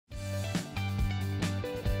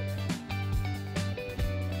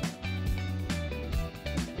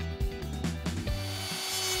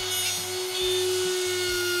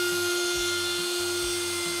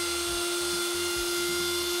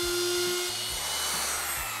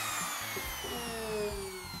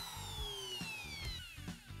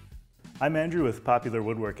I'm Andrew with Popular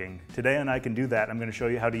Woodworking. Today on I Can Do That, I'm going to show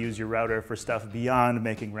you how to use your router for stuff beyond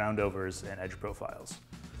making roundovers and edge profiles.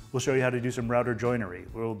 We'll show you how to do some router joinery.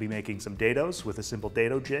 We'll be making some dadoes with a simple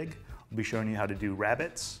dado jig. We'll be showing you how to do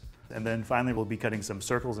rabbets. And then finally, we'll be cutting some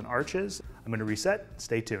circles and arches. I'm going to reset.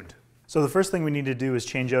 Stay tuned. So the first thing we need to do is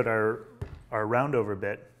change out our roundover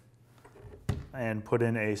bit and put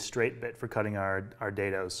in a straight bit for cutting our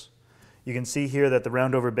dados. You can see here that the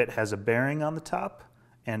roundover bit has a bearing on the top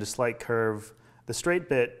and a slight curve. The straight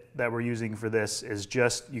bit that we're using for this is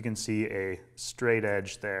just, you can see a straight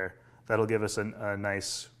edge there. That'll give us a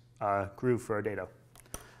nice groove for our dado.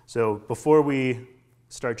 So before we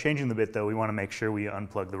start changing the bit though, we want to make sure we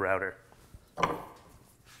unplug the router.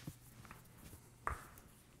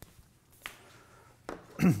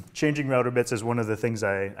 Changing router bits is one of the things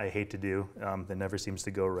I hate to do. That never seems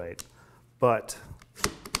to go right. But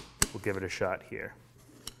we'll give it a shot here.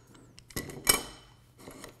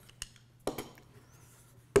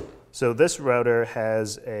 So this router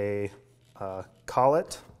has a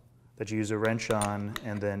collet that you use a wrench on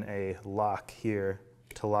and then a lock here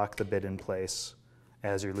to lock the bit in place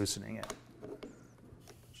as you're loosening it.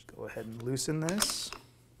 Just go ahead and loosen this.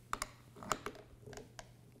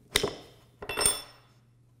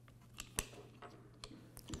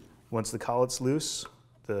 Once the collet's loose,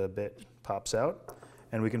 the bit pops out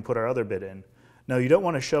and we can put our other bit in. Now you don't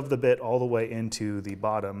want to shove the bit all the way into the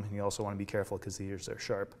bottom. You also want to be careful because these are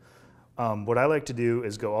sharp. What I like to do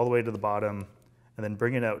is go all the way to the bottom and then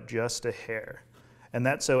bring it out just a hair. And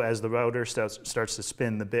that's so as the router starts to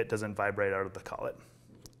spin, the bit doesn't vibrate out of the collet.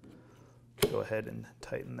 Go ahead and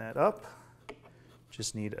tighten that up.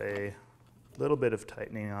 Just need a little bit of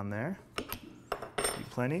tightening on there. Be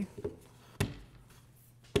plenty.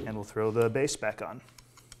 And we'll throw the base back on.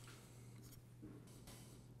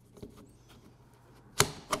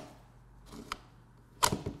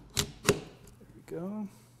 There we go.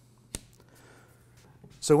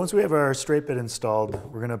 So once we have our straight bit installed,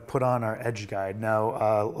 we're going to put on our edge guide. Now,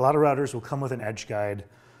 a lot of routers will come with an edge guide.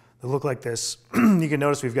 They look like this. You can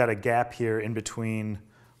notice we've got a gap here in between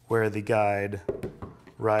where the guide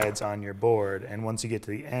rides on your board. And once you get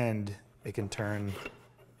to the end, it can turn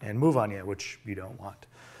and move on you, which you don't want.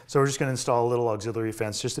 So we're just going to install a little auxiliary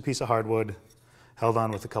fence, just a piece of hardwood held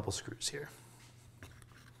on with a couple screws here.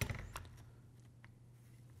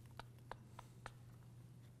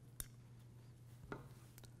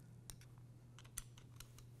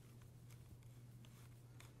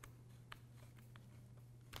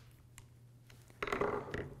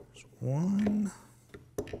 One,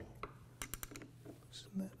 loosen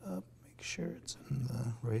that up, make sure it's in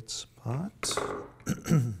the right spot.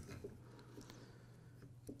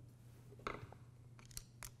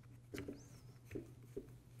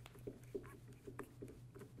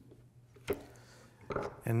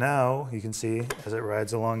 And now you can see as it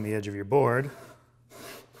rides along the edge of your board,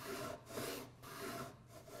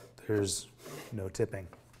 there's no tipping.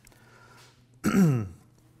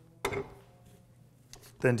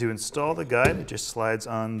 Then to install the guide, it just slides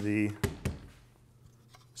on the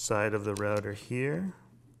side of the router here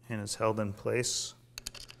and is held in place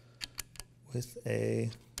with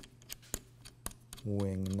a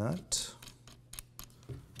wing nut.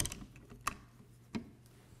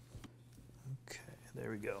 Okay,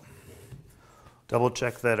 there we go. Double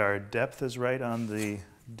check that our depth is right on the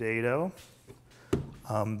dado.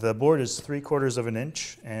 The board is 3/4 of an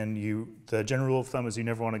inch, and the general rule of thumb is you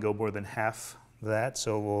never want to go more than half that,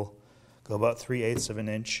 so we'll go about 3/8 of an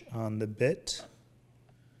inch on the bit.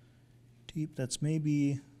 Deep, that's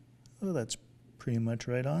maybe, oh, that's pretty much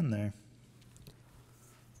right on there.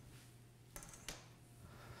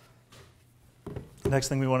 The next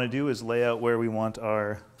thing we want to do is lay out where we want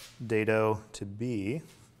our dado to be.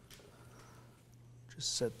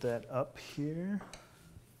 Just set that up here.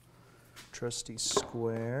 Trusty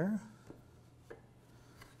square.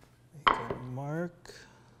 Make a mark.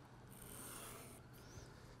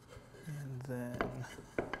 And then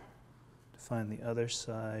define the other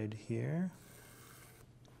side here.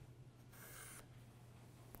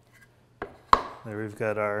 There we've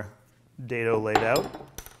got our dado laid out.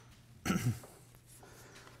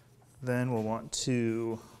 Then we'll want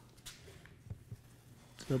to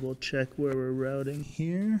double check where we're routing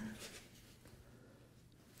here.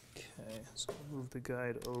 Okay, so move the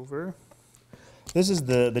guide over. This is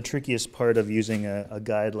the trickiest part of using a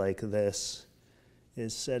guide like this,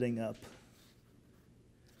 is setting up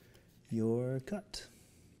your cut.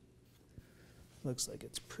 Looks like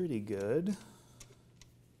it's pretty good.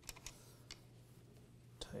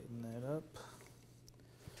 Tighten that up.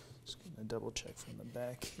 Just gonna double check from the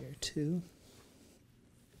back here too.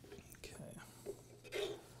 Okay.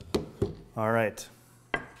 All right,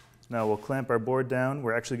 now we'll clamp our board down.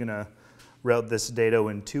 We're actually gonna route this dado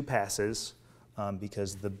in 2 passes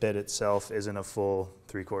because the bit itself isn't a full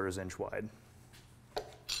 3/4 inch wide.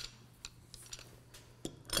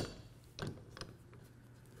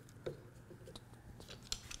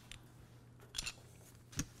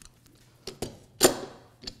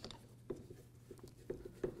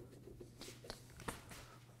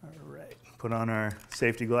 All right, put on our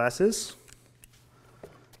safety glasses,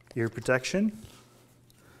 ear protection.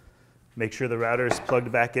 Make sure the router is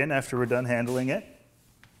plugged back in after we're done handling it.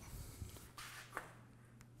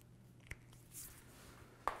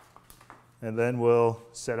 And then we'll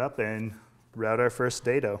set up and route our first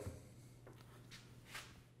dado.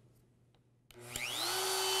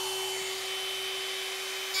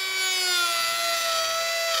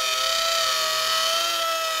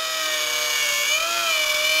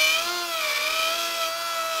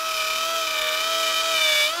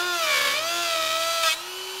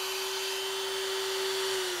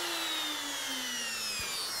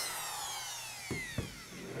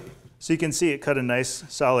 So you can see it cut a nice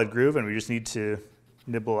solid groove, and we just need to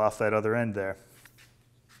nibble off that other end there.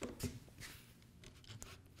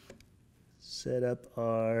 Set up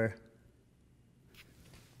our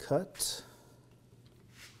cut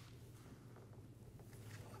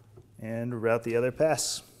and route the other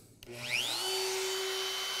pass.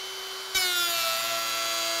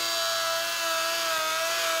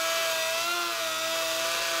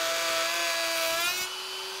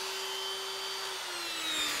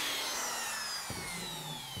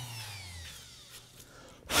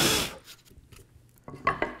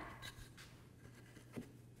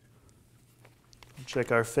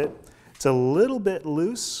 Check our fit. It's a little bit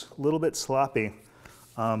loose, a little bit sloppy,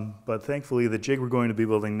 but thankfully the jig we're going to be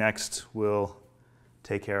building next will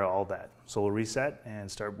take care of all that. So we'll reset and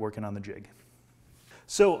start working on the jig.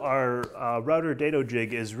 So our router dado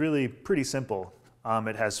jig is really pretty simple.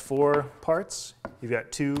 It has 4 parts. You've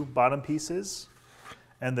got 2 bottom pieces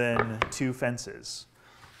and then 2 fences.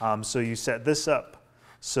 So you set this up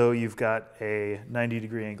so you've got a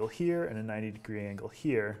 90-degree angle here and a 90-degree angle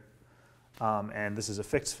here. And this is a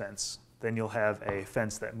fixed fence. Then you'll have a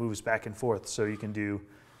fence that moves back and forth so you can do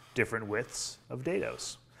different widths of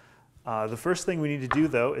dados. The first thing we need to do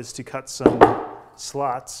though is to cut some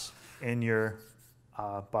slots in your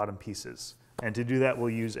bottom pieces. And to do that we'll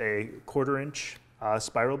use a 1/4 inch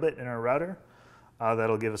spiral bit in our router.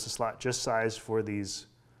 That'll give us a slot just sized for these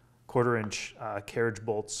 1/4 inch carriage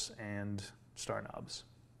bolts and star knobs.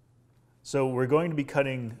 So we're going to be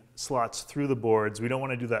cutting slots through the boards. We don't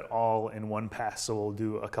want to do that all in one pass, so we'll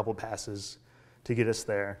do a couple passes to get us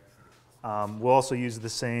there. We'll also use the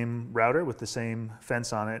same router with the same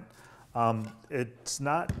fence on it.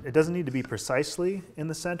 It doesn't need to be precisely in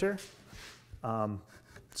the center.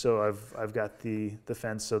 So I've got the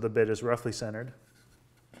fence, so the bit is roughly centered.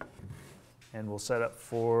 And we'll set up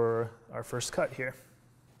for our first cut here.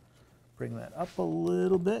 Bring that up a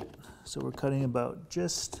little bit. So we're cutting about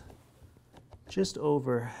just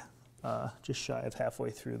over, just shy of halfway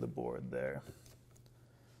through the board there,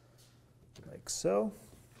 like so.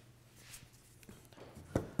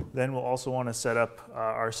 Then we'll also want to set up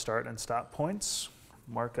our start and stop points,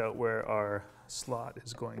 mark out where our slot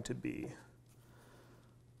is going to be.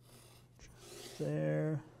 Just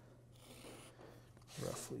there,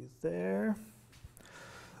 roughly there.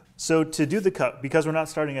 So to do the cut, because we're not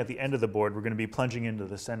starting at the end of the board, we're going to be plunging into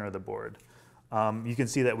the center of the board. You can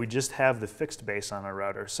see that we just have the fixed base on our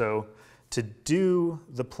router. So to do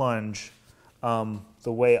the plunge, the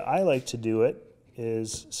way I like to do it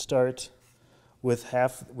is start with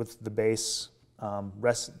half of the base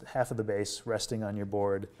resting on your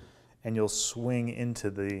board, and you'll swing into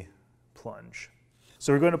the plunge.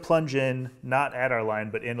 So we're going to plunge in, not at our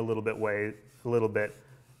line, but in a little bit,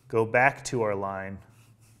 go back to our line,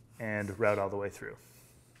 and route all the way through.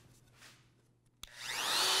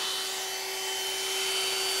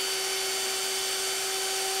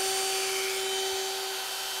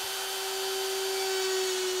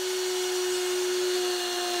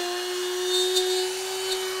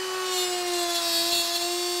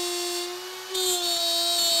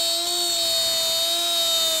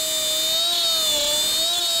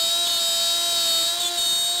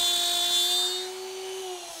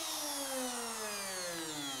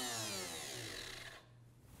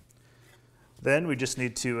 Then we just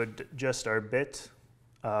need to adjust our bit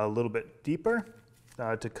a little bit deeper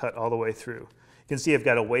to cut all the way through. You can see I've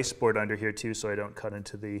got a wasteboard under here too, so I don't cut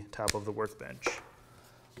into the top of the workbench.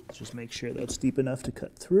 Let's just make sure that's deep enough to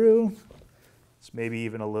cut through. It's maybe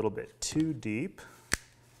even a little bit too deep.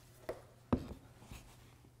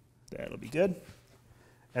 That'll be good.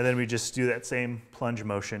 And then we just do that same plunge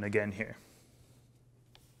motion again here.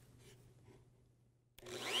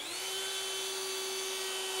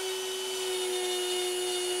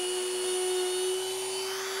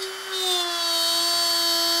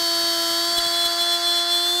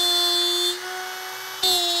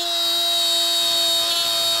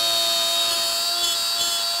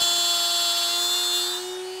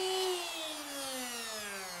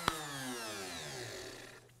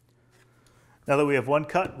 Now that we have one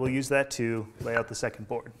cut, we'll use that to lay out the second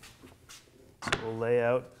board. So we'll lay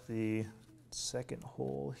out the second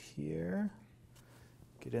hole here.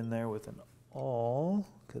 Get in there with an awl,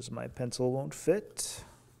 because my pencil won't fit.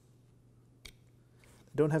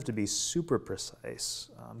 Don't have to be super precise,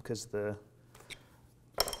 because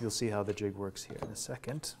you'll see how the jig works here in a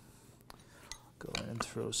second. Go in and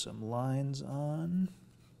throw some lines on.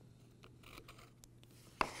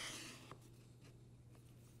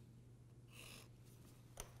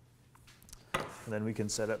 And then we can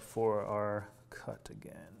set up for our cut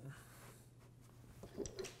again.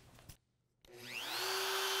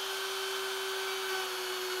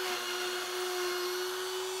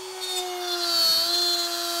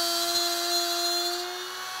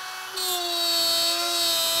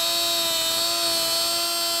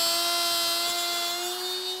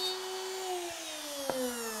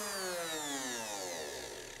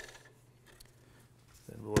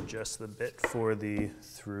 Then we'll adjust the bit for the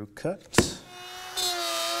through cut.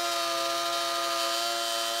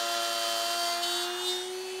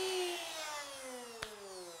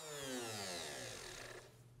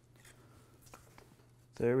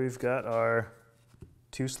 There we've got our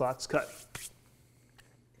 2 slots cut.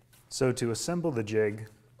 So to assemble the jig,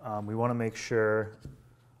 we want to make sure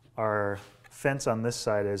our fence on this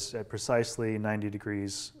side is at precisely 90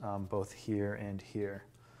 degrees, both here and here.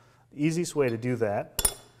 The easiest way to do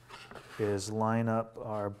that is line up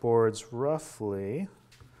our boards roughly,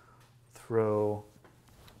 throw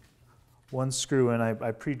 1 screw in.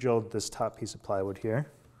 I pre-drilled this top piece of plywood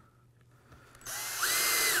here.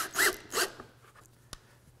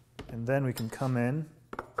 And then we can come in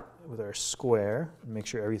with our square and make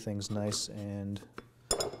sure everything's nice and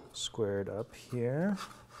squared up here.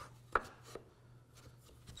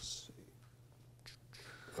 Let's see.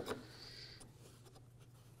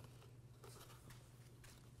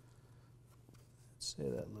 Let's say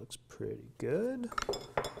that looks pretty good.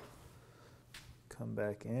 Come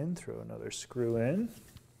back in, throw another screw in.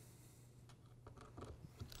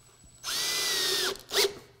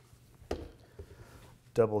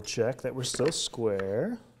 Double check that we're still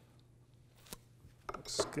square.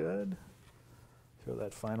 Looks good. Throw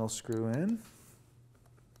that final screw in.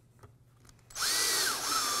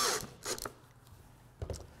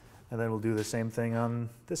 And then we'll do the same thing on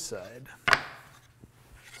this side.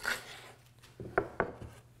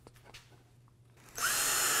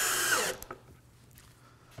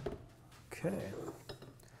 Okay.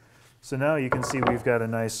 So now you can see we've got a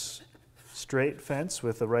nice straight fence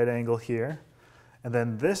with a right angle here. And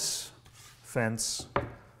then this fence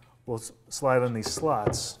will slide on these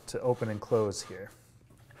slots to open and close here.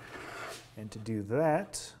 And to do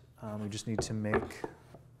that, we just need to make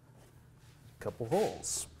a couple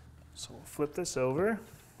holes. So we'll flip this over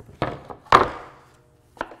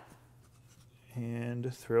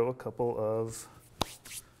and throw a couple of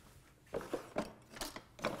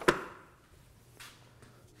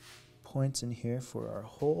points in here for our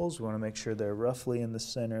holes. We want to make sure they're roughly in the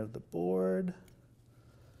center of the board.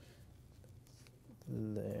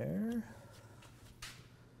 There.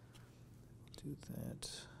 Do that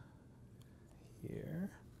here.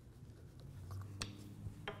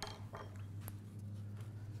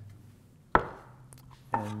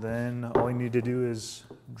 And then all you need to do is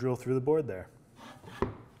drill through the board there.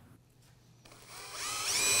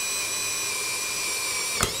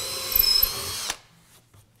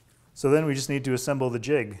 So then we just need to assemble the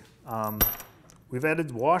jig. We've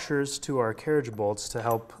added washers to our carriage bolts to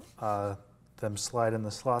help them slide in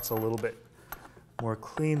the slots a little bit more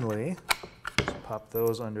cleanly. Just pop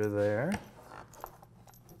those under there.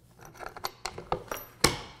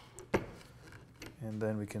 And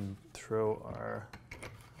then we can throw our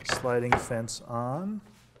sliding fence on,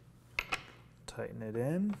 tighten it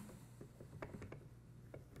in.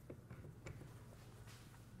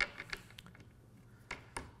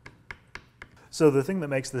 So the thing that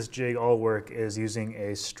makes this jig all work is using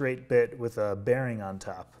a straight bit with a bearing on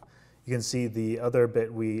top. You can see the other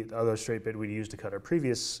straight bit we used to cut our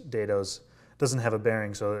previous dados doesn't have a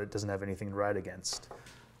bearing, so it doesn't have anything to ride against.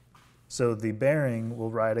 So the bearing will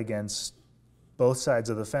ride against both sides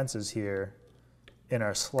of the fences here in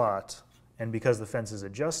our slot, and because the fence is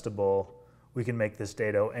adjustable, we can make this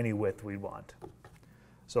dado any width we want.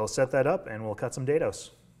 So I'll set that up and we'll cut some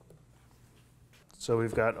dados. So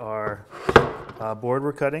we've got our board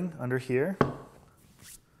we're cutting under here.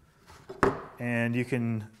 And you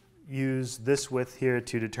can use this width here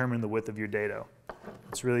to determine the width of your dado.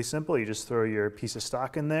 It's really simple. You just throw your piece of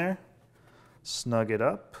stock in there, snug it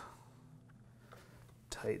up,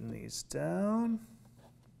 tighten these down,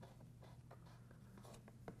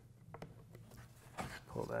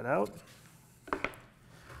 pull that out,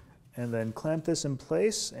 and then clamp this in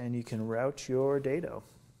place and you can route your dado.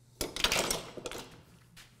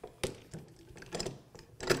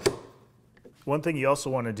 One thing you also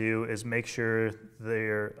want to do is make sure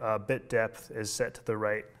their bit depth is set to the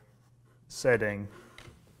right setting.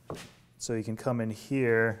 So you can come in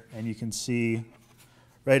here and you can see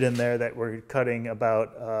right in there that we're cutting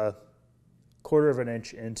about 1/4 of an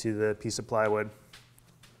inch into the piece of plywood.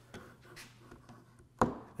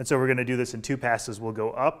 And so we're going to do this in 2 passes. We'll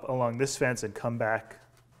go up along this fence and come back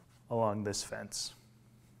along this fence.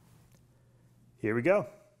 Here we go.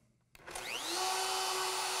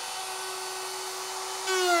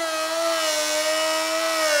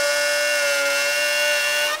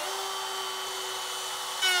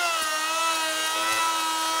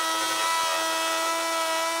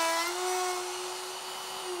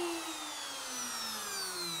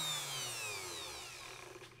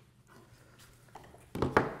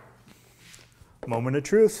 Moment of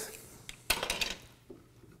truth.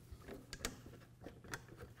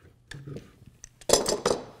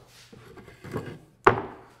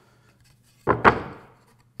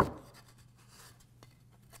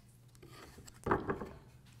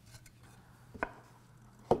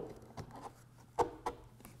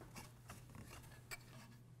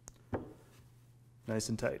 Nice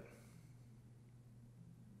and tight.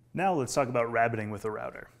 Now let's talk about rabbeting with a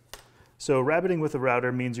router. So rabbeting with a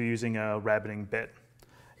router means you're using a rabbeting bit.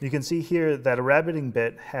 You can see here that a rabbeting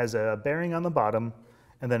bit has a bearing on the bottom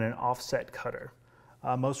and then an offset cutter.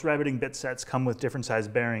 Most rabbeting bit sets come with different size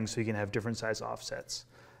bearings, so you can have different size offsets.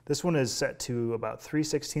 This one is set to about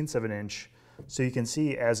 3/16 of an inch, so you can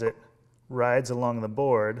see as it rides along the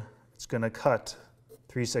board, it's going to cut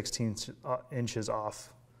 3/16 inches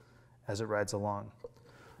off as it rides along.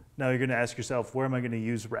 Now you're going to ask yourself, where am I going to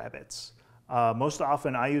use rabbets? Most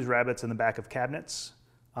often I use rabbets in the back of cabinets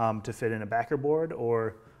to fit in a backer board,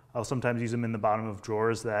 or I'll sometimes use them in the bottom of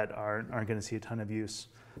drawers that aren't going to see a ton of use.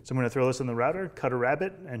 So I'm going to throw this in the router, cut a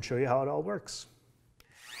rabbet, and show you how it all works.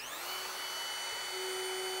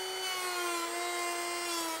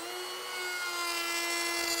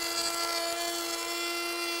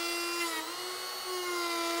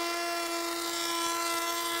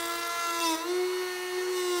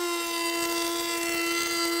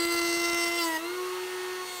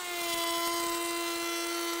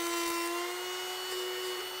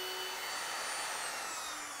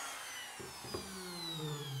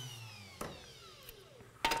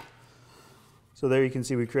 So there you can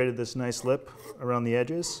see we created this nice lip around the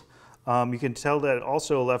edges. You can tell that it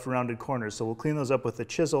also left rounded corners, so we'll clean those up with a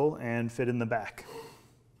chisel and fit in the back.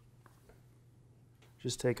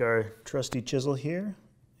 Just take our trusty chisel here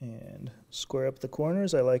and square up the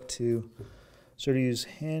corners. I like to sort of use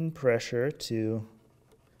hand pressure to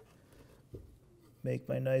make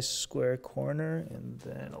my nice square corner, and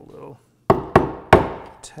then a little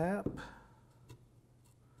tap,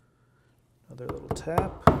 another little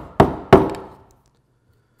tap.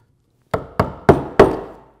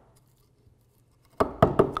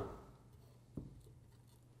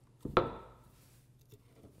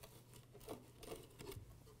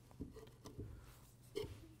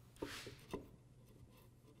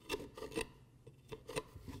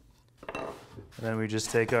 And then we just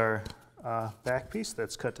take our back piece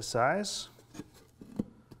that's cut to size,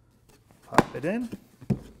 pop it in.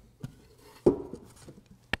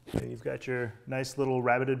 So you've got your nice little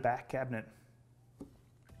rabbeted back cabinet.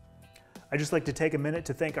 I'd just like to take a minute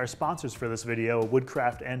to thank our sponsors for this video,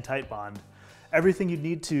 Woodcraft and Titebond. Everything you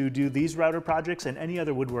need to do these router projects and any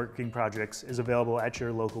other woodworking projects is available at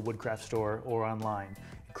your local Woodcraft store or online,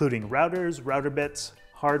 including routers, router bits,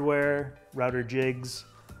 hardware, router jigs,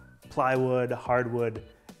 plywood, hardwood,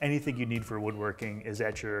 anything you need for woodworking is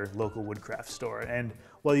at your local Woodcraft store. And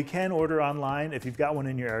while you can order online, if you've got one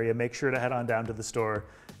in your area, make sure to head on down to the store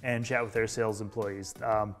and chat with their sales employees.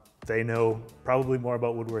 They know probably more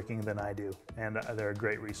about woodworking than I do, and they're a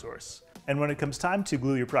great resource. And when it comes time to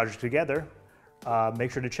glue your project together, make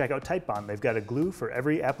sure to check out Titebond. They've got a glue for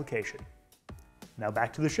every application. Now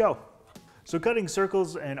back to the show. So cutting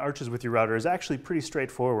circles and arches with your router is actually pretty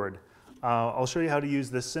straightforward. I'll show you how to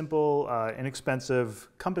use this simple, inexpensive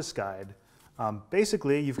compass guide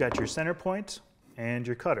Basically, you've got your center point and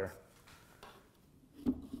your cutter.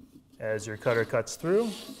 As your cutter cuts through,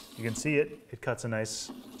 you can see it cuts a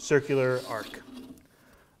nice circular arc.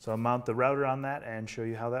 So I'll mount the router on that and show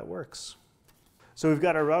you how that works. So we've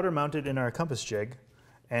got our router mounted in our compass jig,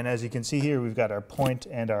 and as you can see here, we've got our point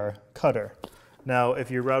and our cutter. Now, if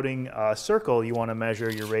you're routing a circle, you want to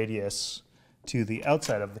measure your radius to the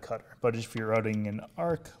outside of the cutter. But if you're routing an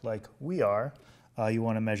arc like we are, you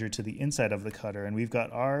want to measure to the inside of the cutter. And we've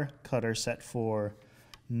got our cutter set for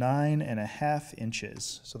 9.5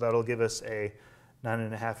 inches. So that'll give us a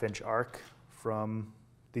 9.5 inch arc from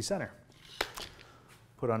the center.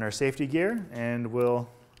 Put on our safety gear and we'll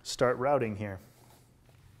start routing here.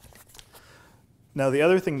 Now the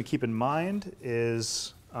other thing to keep in mind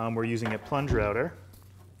is we're using a plunge router.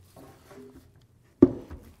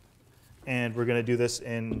 And we're going to do this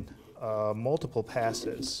in multiple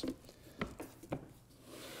passes.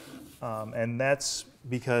 And that's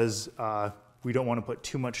because we don't want to put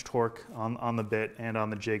too much torque on the bit and on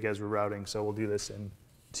the jig as we're routing, so we'll do this in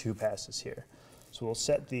 2 passes here. So we'll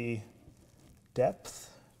set the depth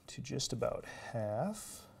to just about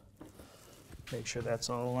half. Make sure that's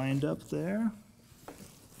all lined up there.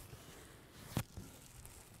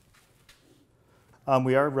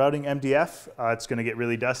 We are routing MDF. It's going to get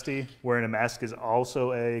really dusty. Wearing a mask is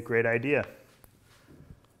also a great idea.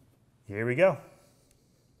 Here we go.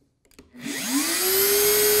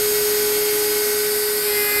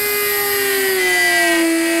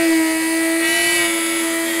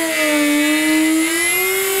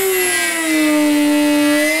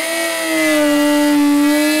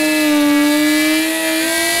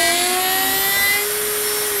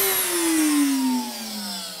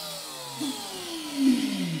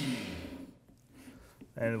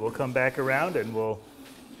 And we'll come back around and we'll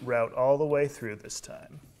route all the way through this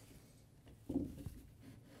time.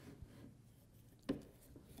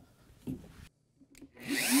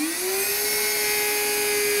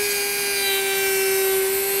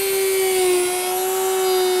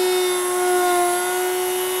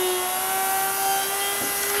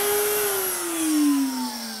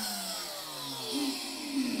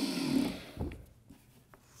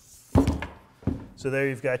 So there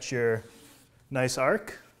you've got your nice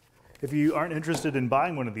arc. If you aren't interested in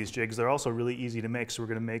buying one of these jigs, they're also really easy to make, so we're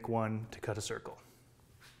going to make one to cut a circle.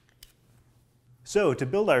 So to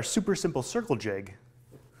build our super simple circle jig,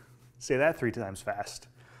 say that 3 times fast,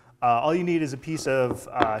 all you need is a piece of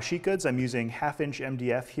sheet goods. I'm using 1/2 inch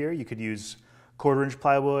MDF here. You could use 1/4 inch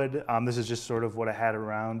plywood. This is just sort of what I had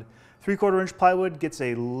around. 3/4 inch plywood gets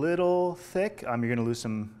a little thick. You're going to lose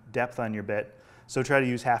some depth on your bit. So try to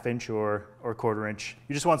use 1/2 inch or 1/4 inch.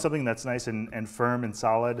 You just want something that's nice and firm and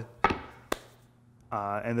solid.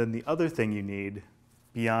 And then the other thing you need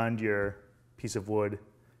beyond your piece of wood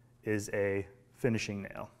is a finishing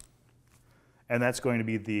nail. And that's going to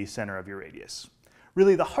be the center of your radius.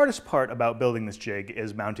 Really, the hardest part about building this jig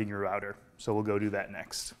is mounting your router. So we'll go do that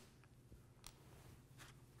next.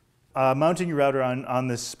 Mounting your router on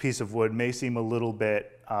this piece of wood may seem a little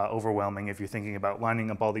bit overwhelming if you're thinking about lining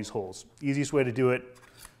up all these holes. Easiest way to do it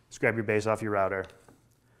is grab your base off your router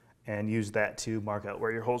and use that to mark out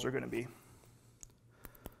where your holes are going to be.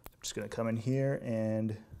 I'm just going to come in here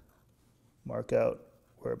and mark out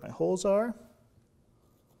where my holes are.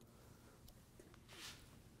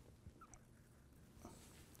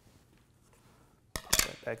 Put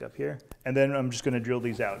that back up here. And then I'm just going to drill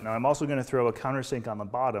these out. Now I'm also going to throw a countersink on the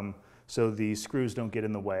bottom so the screws don't get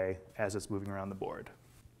in the way as it's moving around the board.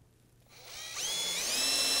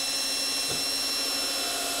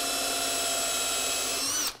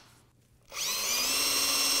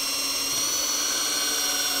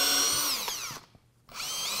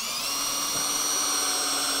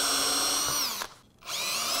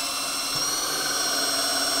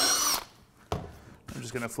 I'm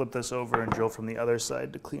just going to flip this over and drill from the other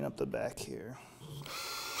side to clean up the back here.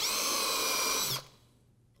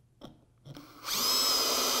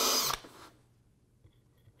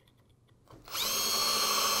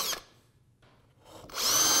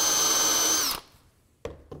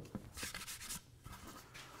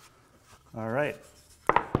 All right.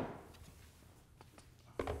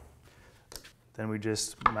 Then we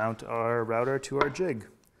just mount our router to our jig.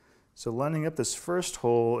 So lining up this first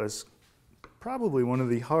hole is probably one of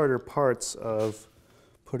the harder parts of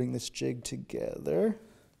putting this jig together.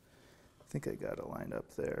 I think I got it lined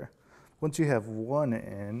up there. Once you have one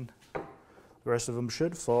in, the rest of them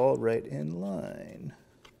should fall right in line.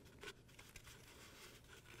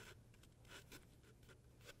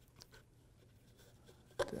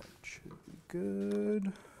 That should be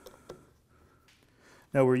good.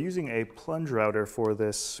 Now we're using a plunge router for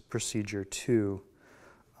this procedure too.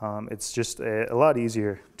 It's just a lot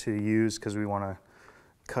easier to use because we want to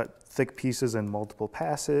cut thick pieces in multiple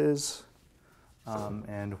passes.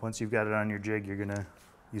 And once you've got it on your jig, you're going to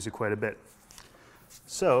use it quite a bit.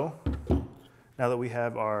 So now that we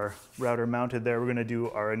have our router mounted there, we're going to do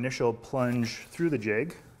our initial plunge through the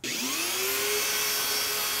jig.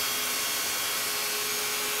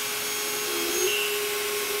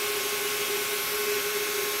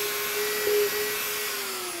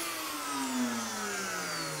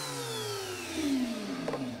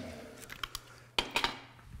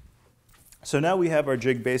 So now we have our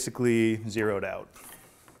jig basically zeroed out.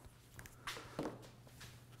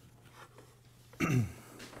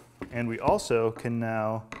 And we also can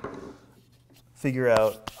now figure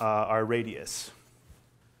out our radius.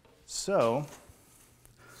 So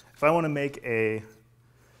if I want to make a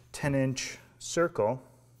 10-inch circle,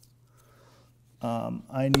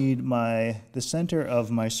 I need the center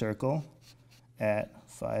of my circle at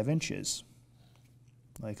 5 inches,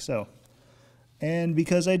 like so. And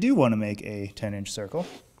because I do want to make a 10-inch circle,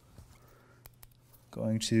 I'm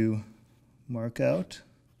going to mark out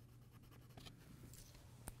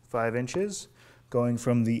 5 inches, going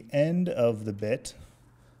from the end of the bit,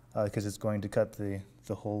 because it's going to cut the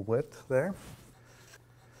whole width there.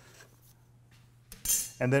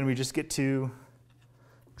 And then we just get to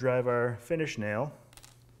drive our finish nail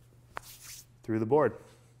through the board.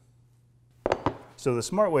 So the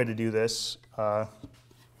smart way to do this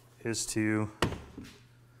is to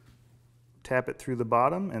tap it through the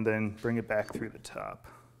bottom and then bring it back through the top.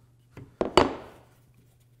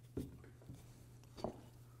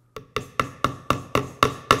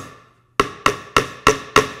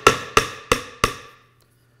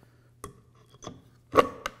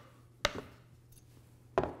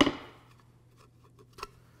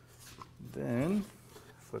 Then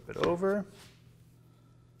flip it over,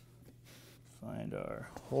 find our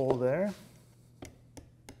hole there.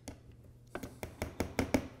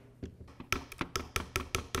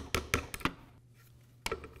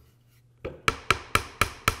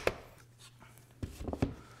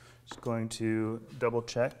 Just going to double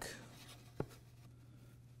check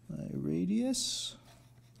my radius.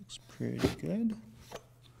 Looks pretty good.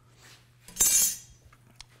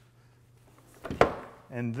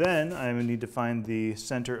 And then I'm going to need to find the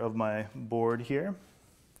center of my board here.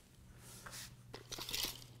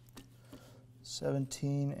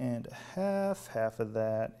 17.5. Half of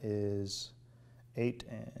that is 8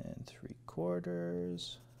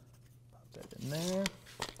 3/4. Pop that in there.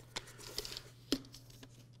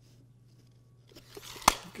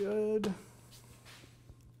 Good.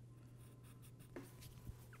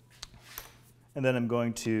 And then I'm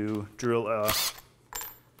going to drill a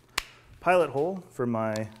pilot hole for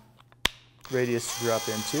my radius to drop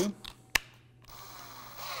into.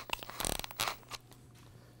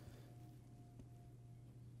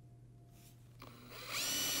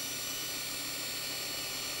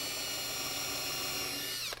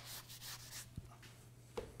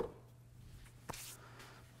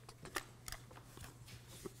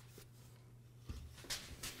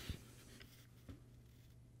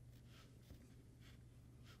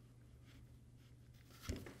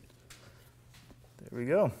 There we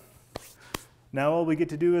go. Now all we get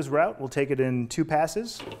to do is route. We'll take it in 2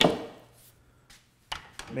 passes.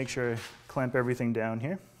 Make sure to clamp everything down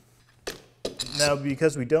here. Now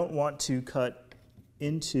because we don't want to cut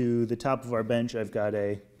into the top of our bench, I've got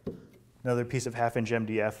another piece of 1/2 inch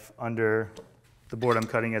MDF under the board I'm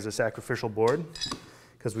cutting as a sacrificial board,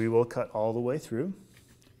 because we will cut all the way through.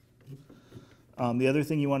 The other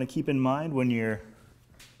thing you want to keep in mind when you're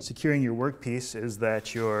securing your workpiece is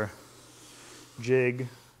that your jig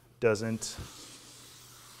doesn't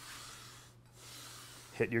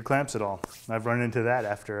hit your clamps at all. I've run into that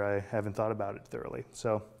after I haven't thought about it thoroughly.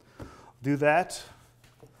 So do that,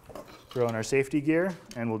 throw in our safety gear,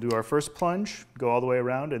 and we'll do our first plunge, go all the way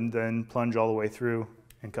around, and then plunge all the way through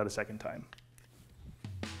and cut a second time.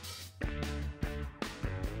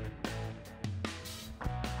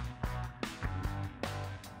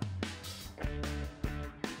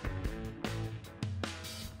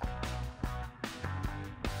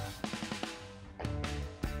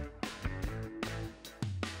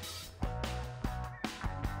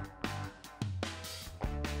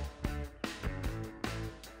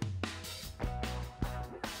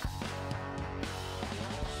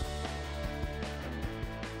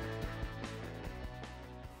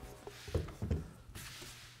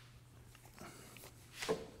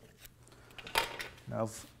 Now,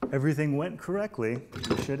 if everything went correctly,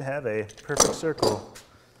 you should have a perfect circle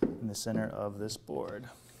in the center of this board.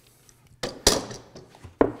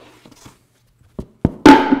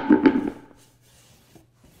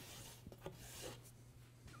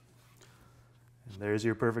 There's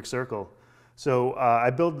your perfect circle. So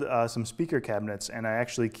I build some speaker cabinets, and I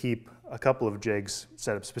actually keep a couple of jigs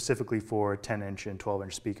set up specifically for 10-inch and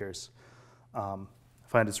 12-inch speakers. I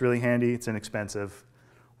find it's really handy, it's inexpensive.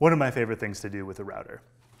 One of my favorite things to do with a router.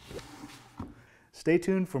 Stay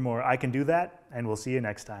tuned for more I Can Do That, and we'll see you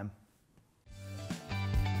next time.